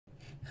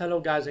Hello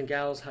guys and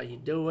gals, how you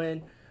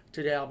doing?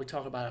 Today I'll be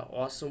talking about an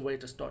awesome way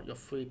to start your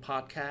free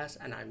podcast,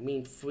 and I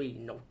mean free,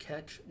 no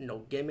catch, no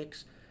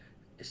gimmicks.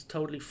 It's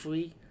totally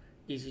free,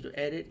 easy to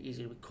edit,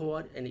 easy to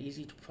record, and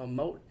easy to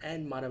promote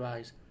and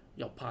monetize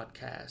your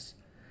podcast.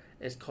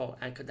 It's called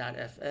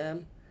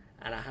Anchor.fm,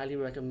 and I highly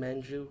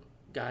recommend you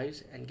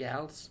guys and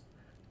gals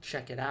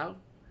check it out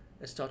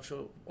and start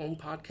your own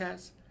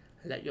podcast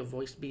and let your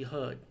voice be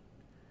heard.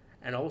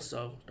 And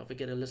also, don't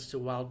forget to listen to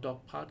Wild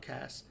Dog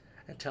Podcast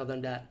and tell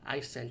them that I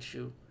sent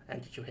you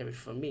and that you hear it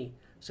from me,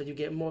 so you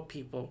get more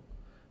people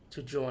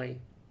to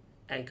join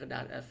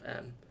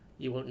Anchor.fm.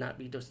 You will not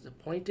be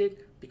disappointed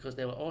because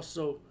they will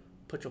also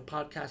put your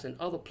podcast in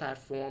other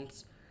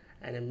platforms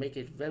and then make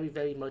it very,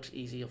 very much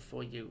easier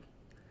for you.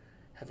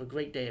 Have a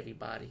great day,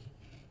 everybody.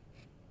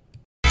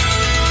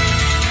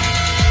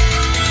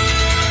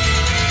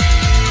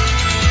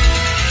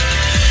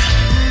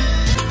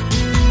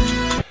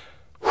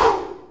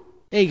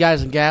 Hey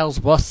guys and gals,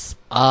 what's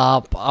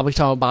up? I'll be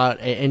talking about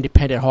an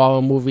independent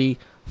horror movie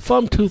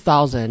from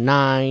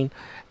 2009,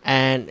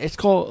 and it's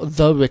called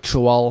The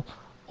Ritual,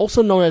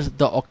 also known as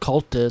The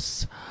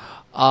Occultist.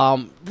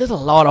 There's a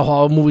lot of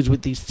horror movies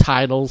with these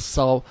titles,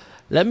 so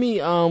let me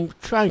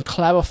try and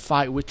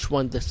clarify which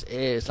one this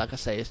is. Like I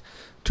say, it's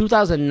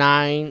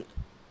 2009,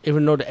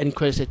 even though the end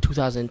credits said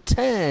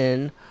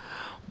 2010,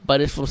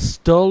 but it's from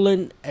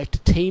Sterling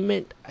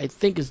Entertainment. I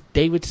think it's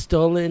David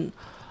Sterling.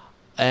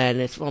 And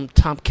it's from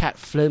Tomcat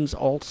Films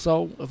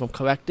also, if I'm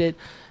corrected.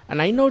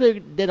 And I know they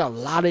did a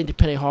lot of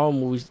independent horror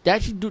movies. They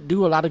actually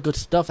do a lot of good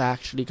stuff,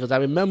 actually, because I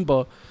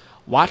remember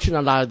watching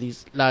a lot of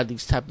these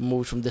type of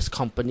movies from this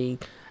company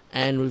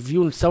and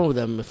reviewing some of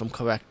them, if I'm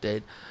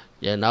corrected.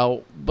 You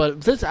know,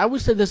 but I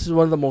would say this is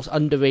one of the most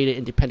underrated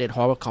independent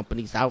horror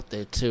companies out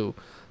there too.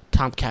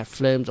 Tomcat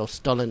Films or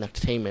Sterling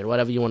Entertainment,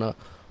 whatever you want to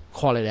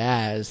call it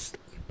as.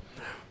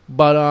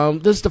 But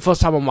this is the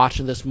first time I'm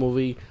watching this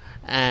movie,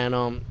 and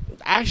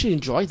I actually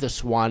enjoyed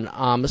this one.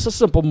 It's a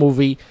simple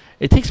movie.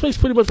 It takes place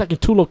pretty much like in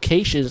two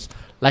locations,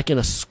 like in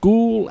a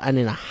school and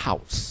in a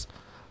house,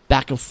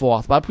 back and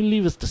forth. But I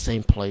believe it's the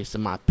same place,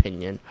 in my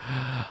opinion.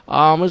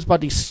 It's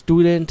about these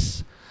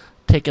students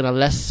taking a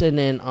lesson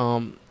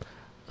in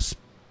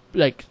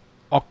like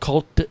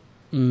occult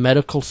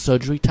medical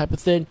surgery type of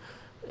thing,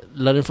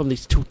 learning from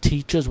these two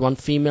teachers, one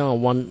female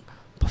and one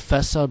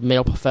professor,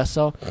 male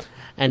professor.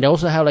 And they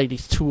also have like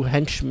these two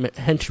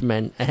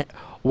henchmen,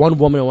 one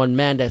woman and one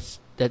man that's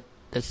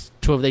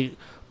two of the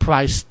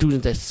prize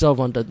students that serve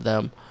under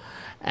them.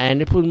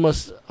 And they pretty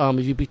much,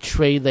 if you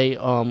betray they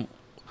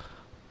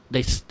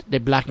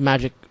black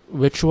magic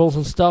rituals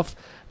and stuff,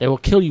 they will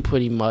kill you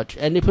pretty much.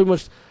 And they pretty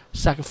much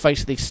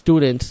sacrifice these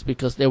students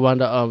because they want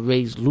to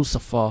raise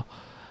Lucifer,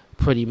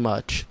 pretty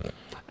much.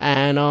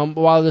 And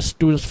while the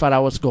students find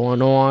out what's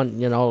going on,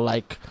 you know,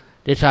 like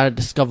they try to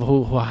discover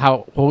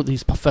who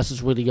these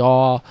professors really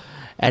are,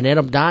 and they end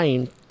up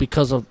dying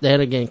because of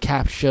they're getting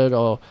captured,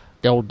 or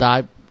they'll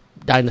die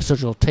in the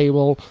surgical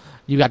table.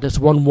 You got this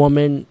one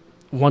woman,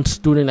 one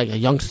student, like a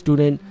young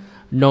student,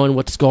 knowing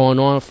what's going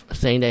on,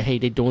 saying that, hey,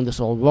 they're doing this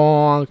all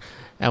wrong.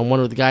 And one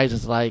of the guys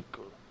is like,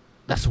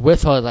 that's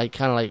with her, like,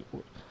 kind of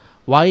like,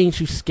 why ain't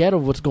you scared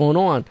of what's going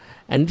on?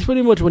 And it's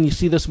pretty much, when you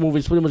see this movie,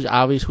 it's pretty much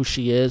obvious who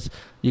she is.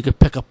 You could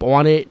pick up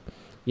on it,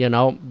 you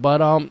know.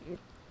 But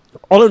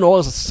all in all,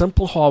 it's a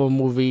simple horror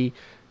movie,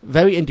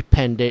 very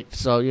independent,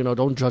 so, you know,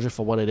 don't judge it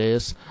for what it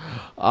is.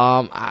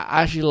 I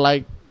actually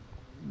like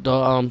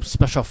the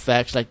special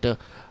effects, like the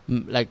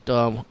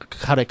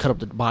how they cut up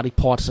the body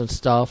parts and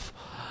stuff.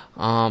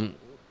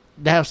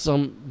 They have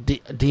some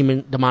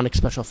demonic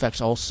special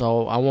effects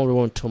also. I won't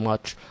ruin too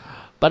much,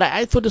 but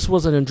I thought this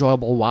was an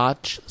enjoyable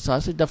watch, so I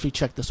say definitely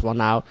check this one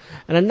out.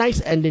 And a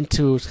nice ending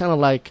too. It's kind of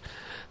like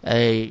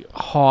a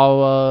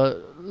horror,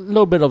 a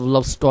little bit of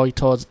love story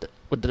towards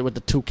with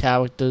the two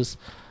characters,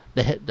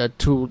 the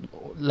two,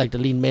 like the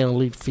lead male and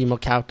lead female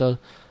character,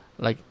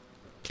 like.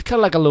 It's kind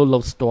of like a little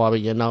love story,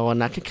 you know,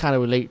 and I can kind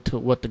of relate to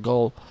what the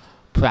girl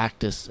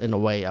practiced in a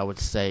way, I would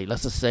say.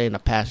 Let's just say in the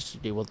past she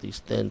did with these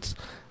things,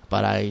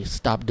 but I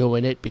stopped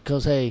doing it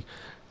because, hey,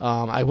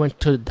 I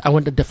went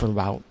a different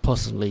route,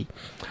 personally.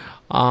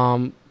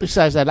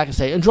 Besides that, like I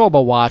say,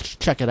 enjoyable watch.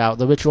 Check it out.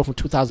 The Ritual from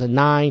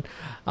 2009.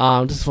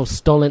 This is from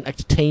Stolen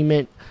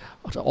Entertainment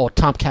or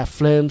Tomcat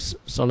Films,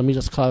 so let me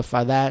just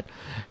clarify that.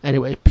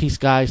 Anyway, peace,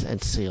 guys,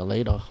 and see you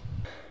later.